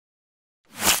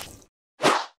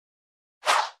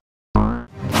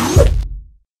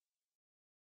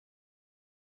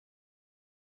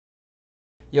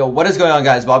Yo, what is going on,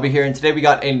 guys? Bobby here, and today we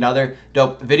got another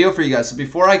dope video for you guys. So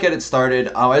before I get it started,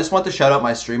 I just want to shout out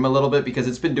my stream a little bit because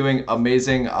it's been doing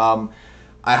amazing. I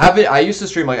used to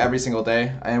stream like every single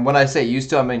day, and when I say used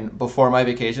to, I mean before my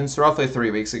vacations, so roughly 3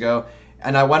 weeks ago.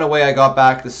 And I went away, I got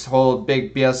back, this whole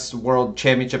big BS World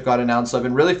Championship got announced, so I've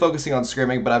been really focusing on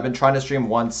streaming, but I've been trying to stream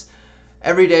once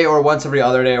every day or once every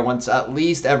other day or once at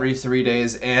least every 3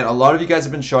 days, and a lot of you guys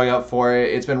have been showing up for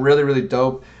it. It's been really, really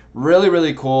dope.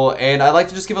 Really cool, and I'd like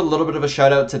to just give a little bit of a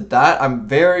shout out to that. I'm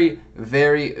very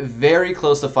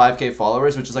close to 5K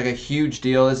followers, which is like a huge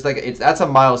deal. That's a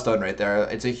milestone right there.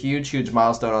 It's a huge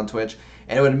milestone on Twitch,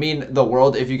 and it would mean the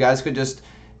world if you guys could just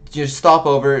stop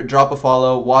over, drop a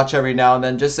follow, watch every now and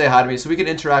then, just say hi to me so we can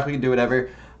interact, we can do whatever.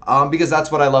 Because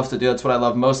that's what I love to do. That's what I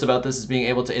love most about this, is being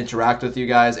able to interact with you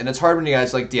guys. And it's hard when you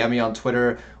guys like DM me on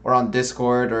Twitter or on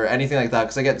Discord or anything like that,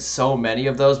 because I get so many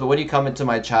of those. But when you come into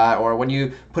my chat or when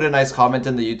you put a nice comment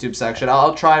in the YouTube section,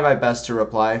 I'll try my best to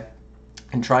reply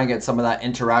and try and get some of that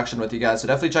interaction with you guys. So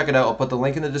definitely check it out. I'll put the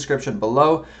link in the description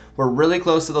below. We're really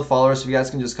close to the followers, so if you guys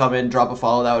can just come in, drop a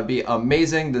follow, that would be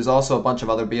amazing. There's also a bunch of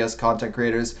other BS content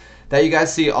creators that you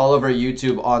guys see all over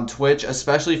YouTube, on Twitch,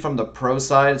 especially from the pro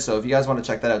side. So if you guys want to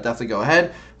check that out, definitely go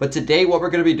ahead. But today what we're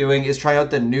going to be doing is trying out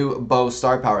the new bow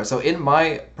star power. So in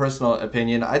my personal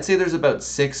opinion, I'd say there's about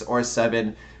 6 or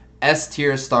 7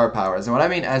 S-tier star powers. And when I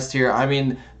mean S-tier, I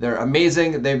mean they're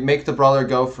amazing. They make the brawler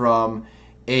go from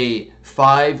a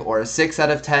 5 or a 6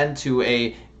 out of 10 to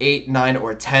a 8, 9,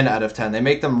 or 10 out of 10. They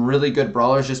make them really good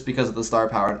brawlers just because of the star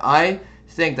power. And I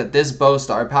think that this bow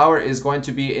star power is going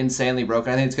to be insanely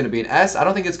broken. I think it's going to be an S. I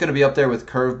don't think it's going to be up there with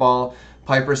Curveball,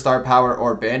 Piper star power,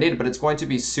 or Band-Aid, but it's going to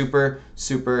be super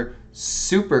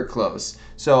close.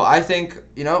 So I think,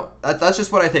 you know, that's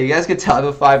just what I think. You guys can tell I have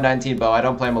a 519 bow. I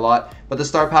don't play them a lot, but the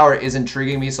star power is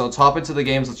intriguing me. So let's hop into the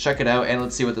games. Let's check it out, and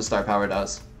let's see what the star power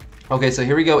does. Okay, so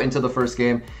here we go into the first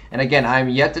game. And again, I'm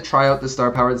yet to try out the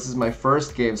star power. This is my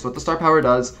first game. So what the star power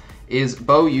does is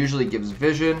bow usually gives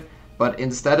vision, but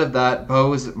instead of that,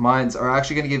 Bow's mines are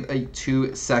actually going to give a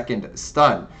 2-second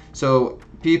stun. So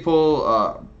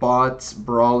people, bots,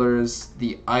 brawlers,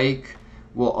 the Ike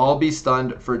will all be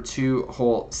stunned for 2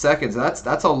 whole seconds.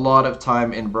 That's a lot of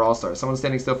time in Brawl Stars. Someone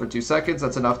standing still for 2 seconds,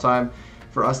 that's enough time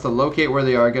for us to locate where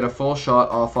they are, get a full shot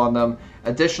off on them.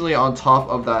 Additionally, on top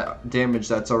of that damage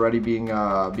that's already being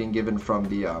given from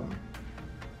the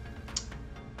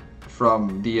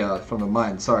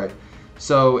mine. Sorry.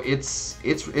 So it's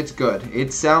good.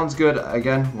 It sounds good.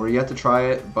 Again, we're yet to try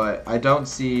it, but I don't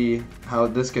see how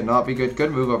this could not be good.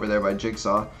 Good move over there by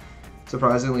Jigsaw.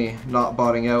 Surprisingly, not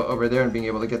botting out over there and being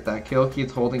able to get that kill.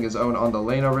 Keith holding his own on the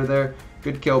lane over there.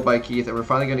 Good kill by Keith, and we're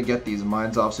finally going to get these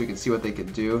mines off so we can see what they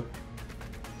can do.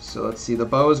 So let's see. The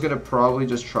bow is going to probably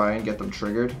just try and get them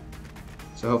triggered.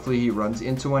 So hopefully he runs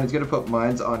into one. He's going to put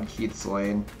mines on Keith's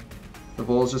lane. The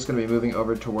bull is just going to be moving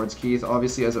over towards Keith.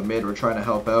 Obviously, as a mid, we're trying to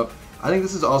help out. I think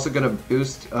this is also going to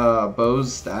boost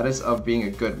Bow's status of being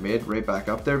a good mid right back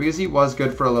up there, because he was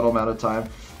good for a little amount of time,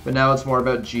 but now it's more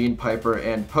about Gene, Piper,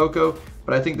 and Poco.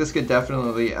 But I think this could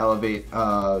definitely elevate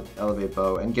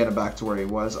Bow and get him back to where he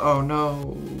was. Oh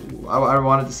no, I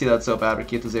wanted to see that so bad, but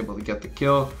Keith was able to get the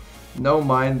kill. No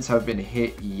mines have been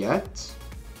hit yet.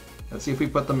 Let's see if we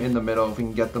put them in the middle, if we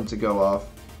can get them to go off.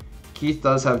 Keith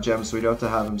does have gems, so we don't have to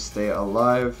have him stay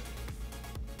alive.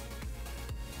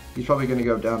 He's probably going to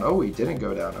go down. Oh, he didn't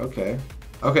go down. Okay.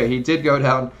 Okay, he did go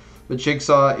down, but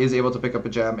Jigsaw is able to pick up a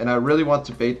gem, and I really want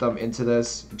to bait them into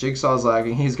this. Jigsaw's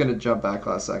lagging. He's going to jump back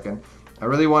last second. I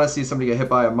really want to see somebody get hit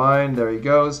by a mine. There he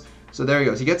goes. So there he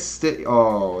goes. He gets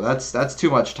oh, that's too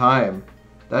much time.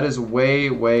 That is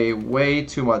way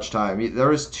too much time. There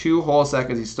was 2 whole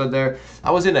seconds he stood there.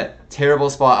 I was in a terrible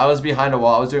spot. I was behind a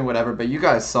wall. I was doing whatever, but you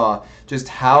guys saw just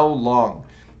how long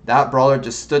that brawler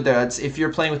just stood there. That's if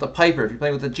you're playing with a Piper, if you're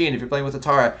playing with a Gene, if you're playing with a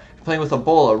Tara, if you're playing with a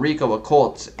Bull, a Rico, a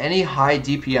Colt, any high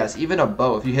DPS, even a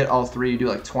bow, if you hit all 3, you do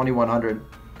like 2100.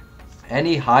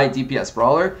 Any high DPS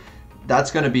brawler,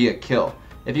 that's going to be a kill.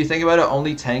 If you think about it,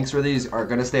 only tanks really are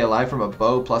going to stay alive from a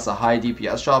bow plus a high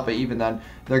DPS shot, but even then,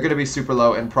 they're going to be super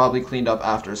low and probably cleaned up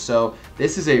after. So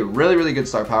this is a really good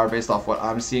star power based off what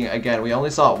I'm seeing. Again, we only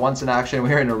saw it once in action. We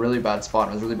were in a really bad spot.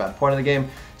 It was a really bad point of the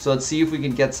game. So let's see if we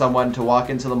can get someone to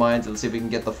walk into the mines and see if we can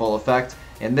get the full effect.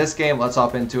 In this game, let's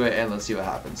hop into it and let's see what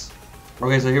happens.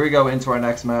 Okay, so here we go into our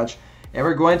next match. And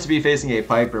we're going to be facing a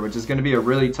Piper, which is going to be a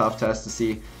really tough test to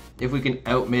see if we can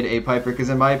out-mid a Piper, because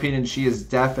in my opinion, she is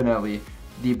definitely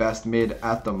the best mid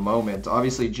at the moment.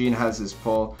 Obviously, Gene has his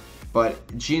pull,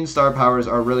 but Gene's star powers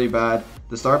are really bad.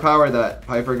 The star power that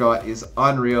Piper got is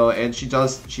unreal, and she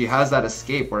has that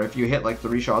escape where if you hit like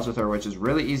 3 shots with her, which is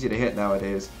really easy to hit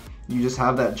nowadays, you just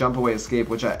have that jump away escape,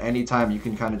 which at any time you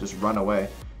can kind of just run away.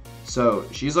 So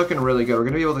she's looking really good. We're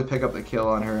going to be able to pick up the kill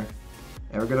on her.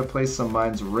 And we're going to place some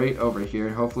mines right over here.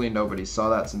 Hopefully nobody saw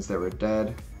that since they were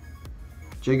dead.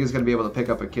 Jig is going to be able to pick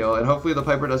up a kill. And hopefully the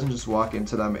Piper doesn't just walk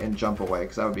into them and jump away,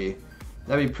 because that'd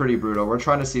be pretty brutal. We're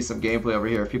trying to see some gameplay over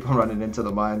here of people running into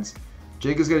the mines.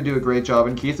 Jig is going to do a great job,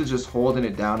 and Keith is just holding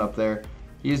it down up there.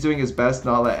 He's doing his best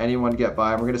not to let anyone get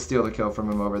by, and we're going to steal the kill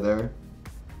from him over there.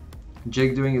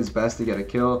 Jig doing his best to get a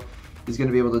kill. He's going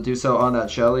to be able to do so on that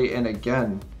Shelly, and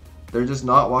again, they're just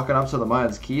not walking up to the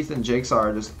mines. Keith and Jigsaw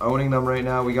are just owning them right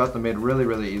now. We got the mid really,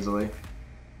 really easily.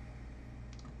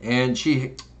 And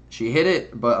she hit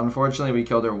it, but unfortunately we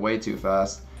killed her way too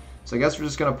fast. So I guess we're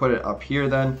just going to put it up here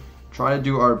then. Try to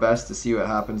do our best to see what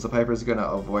happens. The Piper's going to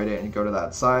avoid it and go to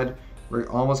that side. We're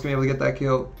almost going to be able to get that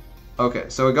kill. Okay,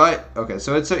 so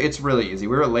it's really easy.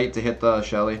 We were late to hit the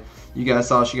Shelly. You guys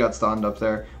saw she got stunned up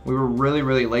there. We were really,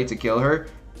 really late to kill her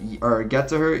or get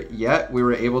to her, yet we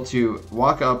were able to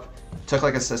walk up. Took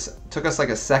us like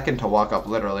a second to walk up,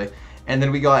 literally, and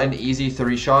then we got an easy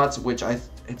 3 shots, which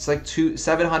it's like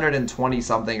 720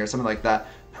 something or something like that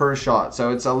per shot.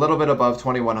 So it's a little bit above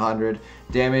 2100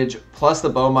 damage plus the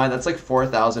bow mine. That's like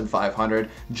 4500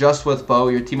 just with bow.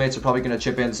 Your teammates are probably going to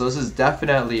chip in, so this is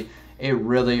definitely a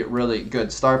really, really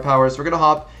good star power. So we're going to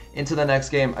hop into the next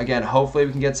game. Again, hopefully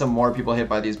we can get some more people hit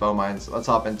by these bow mines. Let's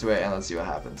hop into it and let's see what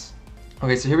happens.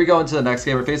 Okay, so here we go into the next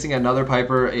game. We're facing another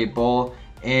Piper, a Bull,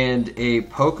 and a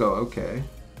Poco. Okay,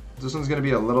 this one's going to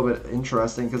be a little bit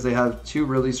interesting because they have 2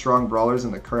 really strong brawlers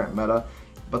in the current meta,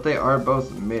 but they are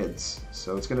both mids,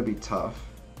 so it's going to be tough.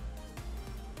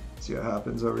 Let's see what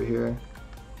happens over here.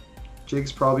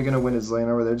 Jig's probably going to win his lane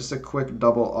over there. Just a quick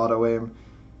double auto aim.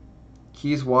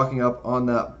 Keith walking up on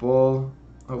that Bull.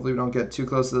 Hopefully we don't get too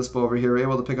close to this Bull over here. We're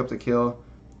able to pick up the kill.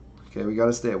 Okay, we got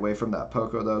to stay away from that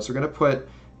Poco though, so we're going to put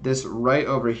this right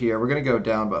over here. We're going to go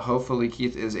down, but hopefully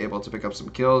Keith is able to pick up some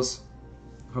kills.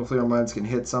 Hopefully our mines can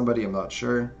hit somebody. I'm not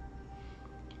sure.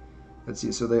 Let's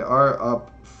see. So they are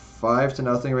up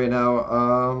 5-0 right now.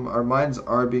 Our mines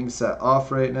are being set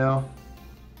off right now.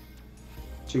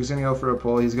 Jig's going to go for a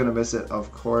pull. He's going to miss it,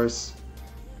 of course.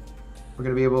 We're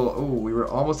going to be able... Oh, we were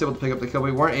almost able to pick up the kill.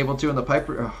 We weren't able to, and the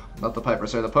Piper... Oh, not the Piper,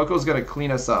 sorry. The Poco is going to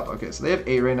clean us up. Okay, so they have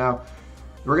 8 right now.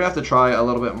 We're going to have to try a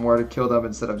little bit more to kill them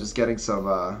instead of just getting some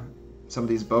of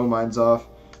these bow mines off.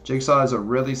 Jigsaw is a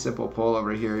really simple pull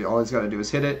over here. All he's got to do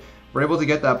is hit it. We're able to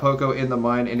get that Poco in the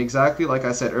mine, and exactly like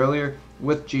I said earlier,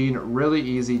 with Gene, really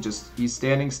easy. Just he's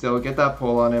standing still, get that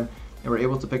pull on him, and we're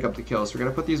able to pick up the kill. So we're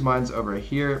going to put these mines over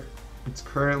here. It's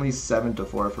currently 7-4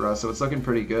 for us, so it's looking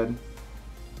pretty good.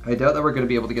 I doubt that we're going to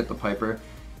be able to get the Piper,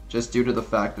 just due to the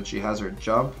fact that she has her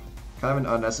jump. Kind of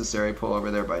an unnecessary pull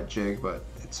over there by Jig, but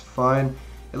it's fine.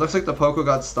 It looks like the Poco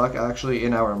got stuck actually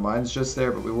in our mines just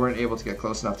there, but we weren't able to get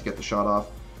close enough to get the shot off.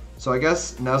 So I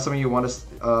guess now something you want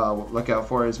to look out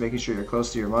for is making sure you're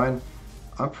close to your mine.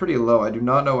 I'm pretty low. I do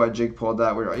not know why Jig pulled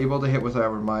that. We were able to hit with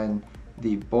our mine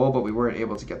the Bull, but we weren't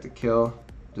able to get the kill,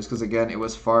 just because again it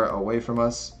was far away from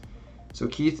us. So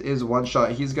Keith is 1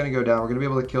 shot. He's going to go down. We're going to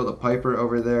be able to kill the Piper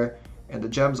over there, and the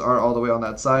gems are all the way on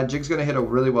that side. Jig's going to hit a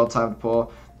really well-timed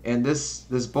pull. And this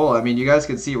Bull, I mean, you guys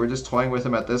can see we're just toying with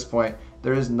him at this point.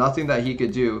 There is nothing that he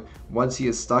could do once he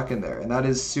is stuck in there, and that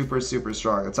is super, super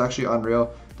strong. It's actually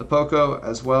unreal. The Poco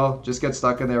as well just gets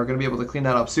stuck in there. We're going to be able to clean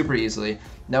that up super easily.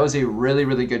 That was a really,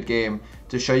 really good game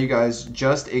to show you guys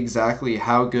just exactly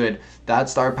how good that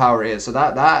star power is. So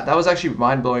that was actually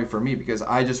mind-blowing for me, because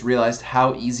I just realized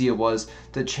how easy it was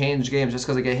to change games just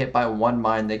because I get hit by one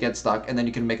mine, they get stuck, and then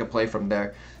you can make a play from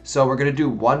there. So we're going to do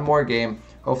one more game.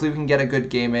 Hopefully we can get a good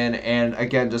game in, and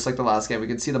again, just like the last game, we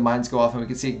can see the mines go off and we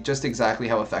can see just exactly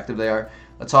how effective they are.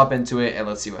 Let's hop into it and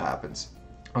let's see what happens.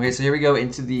 Okay, so here we go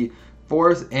into the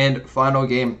 4th and final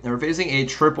game, and we're facing a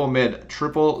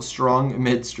triple strong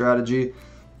mid strategy.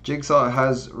 Jigsaw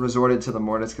has resorted to the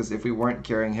Mortis because if we weren't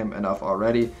carrying him enough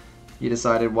already, he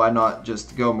decided why not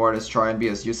just go Mortis, try and be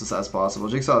as useless as possible.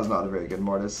 Jigsaw is not a very good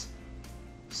Mortis,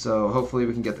 so hopefully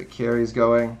we can get the carries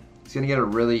going. He's going to get a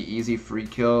really easy free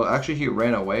kill. Actually, he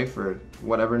ran away for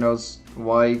whatever knows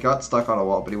why. He got stuck on a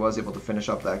wall, but he was able to finish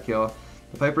up that kill.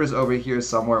 The Piper is over here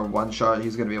somewhere, 1 shot.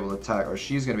 He's going to be able to tap, or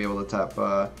she's going to be able to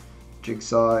tap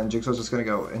Jigsaw, and Jigsaw's just going to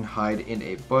go and hide in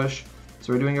a bush.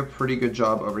 So we're doing a pretty good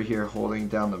job over here holding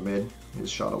down the mid. He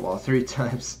just shot a wall 3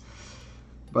 times.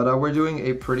 But we're doing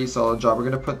a pretty solid job. We're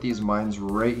going to put these mines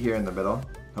right here in the middle.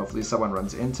 Hopefully someone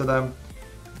runs into them.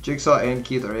 Jigsaw and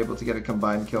Keith are able to get a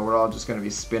combined kill. We're all just going to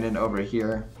be spinning over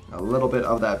here. A little bit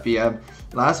of that BM.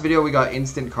 Last video we got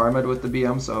instant karma with the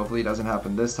BM, so hopefully it doesn't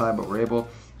happen this time, but we're able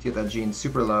to get that Gene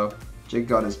super low. Jig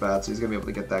got his bad, so he's going to be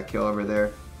able to get that kill over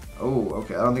there. Oh,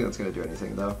 okay. I don't think that's going to do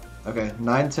anything, though. Okay,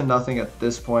 9-0 at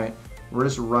this point. We're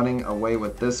just running away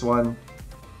with this one.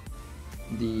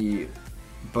 The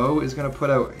Bo is going to put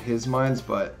out his mines,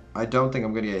 but I don't think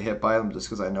I'm going to get hit by them just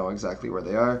because I know exactly where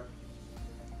they are.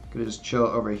 Going to just chill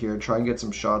over here, try and get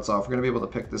some shots off. We're going to be able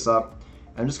to pick this up.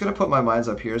 I'm just going to put my mines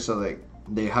up here so that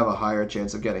they have a higher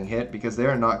chance of getting hit because they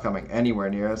are not coming anywhere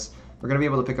near us. We're going to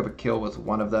be able to pick up a kill with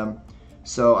one of them.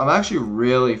 So I'm actually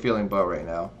really feeling Bo right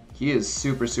now. He is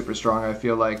super, super strong, I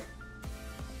feel like.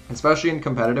 Especially in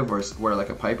competitive where like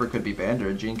a Piper could be banned or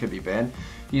a Gene could be banned.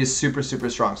 He is super, super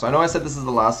strong. So I know I said this is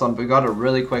the last one, but we got a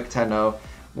really quick 10-0.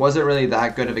 Wasn't really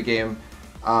that good of a game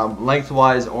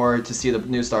lengthwise or to see the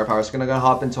new star power. So we're going to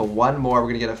hop into one more. We're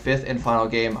going to get a fifth and final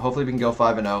game. Hopefully we can go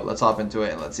 5-0. Let's hop into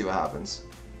it and let's see what happens.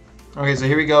 Okay, so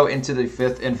here we go into the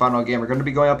fifth and final game. We're going to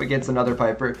be going up against another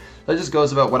Piper. That just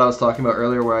goes about what I was talking about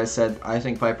earlier where I said I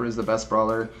think Piper is the best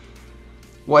brawler.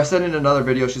 Well, I said in another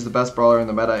video she's the best brawler in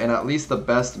the meta and at least the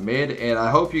best mid. And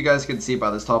I hope you guys can see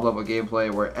by this top level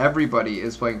gameplay where everybody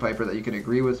is playing Piper that you can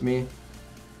agree with me.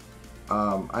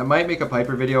 I might make a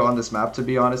Piper video on this map to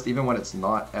be honest, even when it's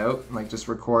not out. Like just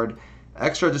record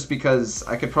extra just because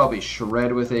I could probably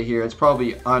shred with it here. It's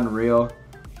probably unreal.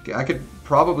 I could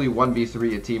probably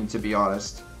 1v3 a team to be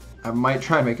honest. I might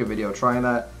try and make a video trying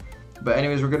that. But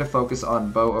anyways, we're going to focus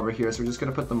on Bo over here. So we're just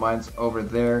going to put the mines over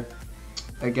there.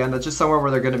 Again, that's just somewhere where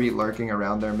they're going to be lurking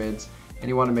around their mids. And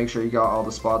you want to make sure you got all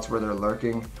the spots where they're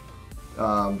lurking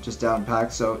just down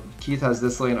packed. So Keith has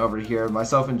this lane over here.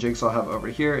 Myself and Jigsaw have over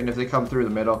here. And if they come through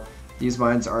the middle, these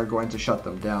mines are going to shut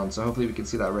them down. So hopefully we can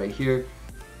see that right here.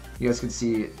 You guys can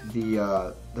see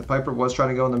the Piper was trying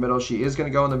to go in the middle. She is going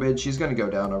to go in the mid. She's going to go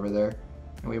down over there.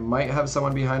 And we might have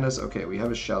someone behind us. Okay, we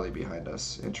have a Shelly behind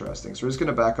us. Interesting. So we're just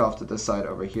going to back off to this side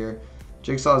over here.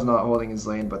 Jigsaw is not holding his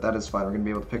lane, but that is fine. We're going to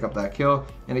be able to pick up that kill.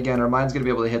 And again, our mine's going to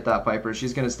be able to hit that Piper.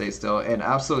 She's going to stay still, and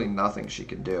absolutely nothing she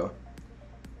can do.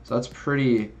 So that's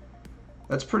pretty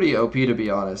OP to be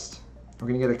honest. We're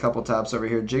going to get a couple taps over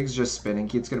here. Jig's just spinning.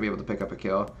 Keith's going to be able to pick up a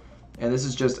kill. And this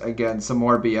is just, again, some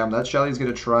more BM. That Shelly's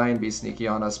going to try and be sneaky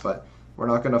on us, but we're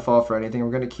not going to fall for anything.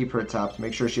 We're going to keep her tapped,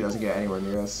 make sure she doesn't get anywhere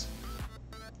near us.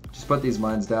 Just put these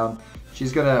mines down.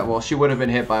 She's going to, well, she would have been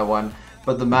hit by one.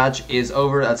 But the match is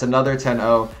over. That's another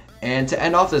 10-0. And to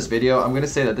end off this video, I'm going to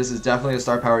say that this is definitely a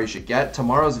star power you should get.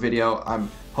 Tomorrow's video, I'm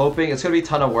hoping it's going to be a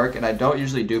ton of work, and I don't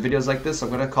usually do videos like this, so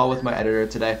I'm going to call with my editor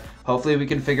today. Hopefully we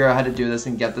can figure out how to do this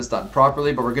and get this done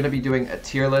properly, but we're going to be doing a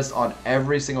tier list on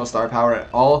every single star power at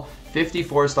all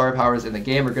 54 star powers in the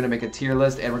game. We're going to make a tier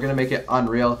list, and we're going to make it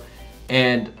unreal.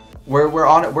 And we're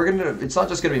on it. It's not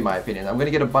just going to be my opinion. I'm going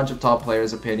to get a bunch of top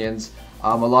players' opinions.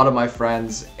 A lot of my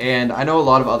friends, and I know a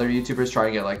lot of other YouTubers try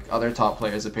to get like other top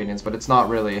players' opinions, but it's not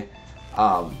really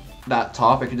that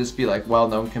top. It could just be like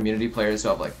well-known community players who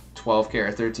have like 12K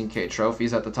or 13K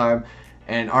trophies at the time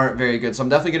and aren't very good. So I'm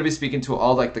definitely going to be speaking to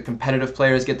all like the competitive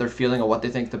players, get their feeling of what they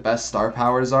think the best star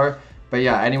powers are. But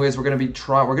yeah, anyways, we're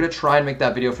gonna try and make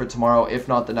that video for tomorrow, if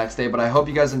not the next day. But I hope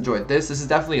you guys enjoyed this. This is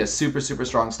definitely a super, super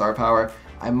strong star power.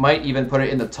 I might even put it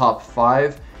in the top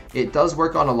 5. It does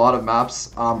work on a lot of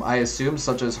maps, I assume,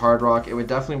 such as Hard Rock. It would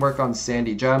definitely work on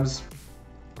Sandy Gems.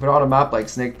 But on a map like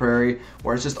Snake Prairie,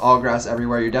 where it's just all grass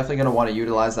everywhere, you're definitely going to want to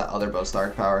utilize that other Bo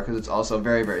star power because it's also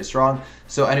very, very strong.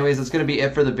 So anyways, that's going to be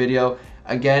it for the video.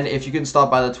 Again, if you can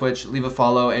stop by the Twitch, leave a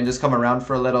follow, and just come around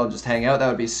for a little, just hang out, that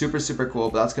would be super, super cool.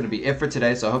 But that's going to be it for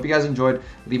today. So I hope you guys enjoyed.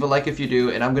 Leave a like if you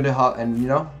do, and I'm going to hop, and you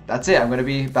know, that's it. I'm going to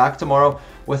be back tomorrow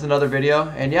with another video.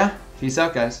 And yeah, peace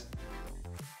out, guys.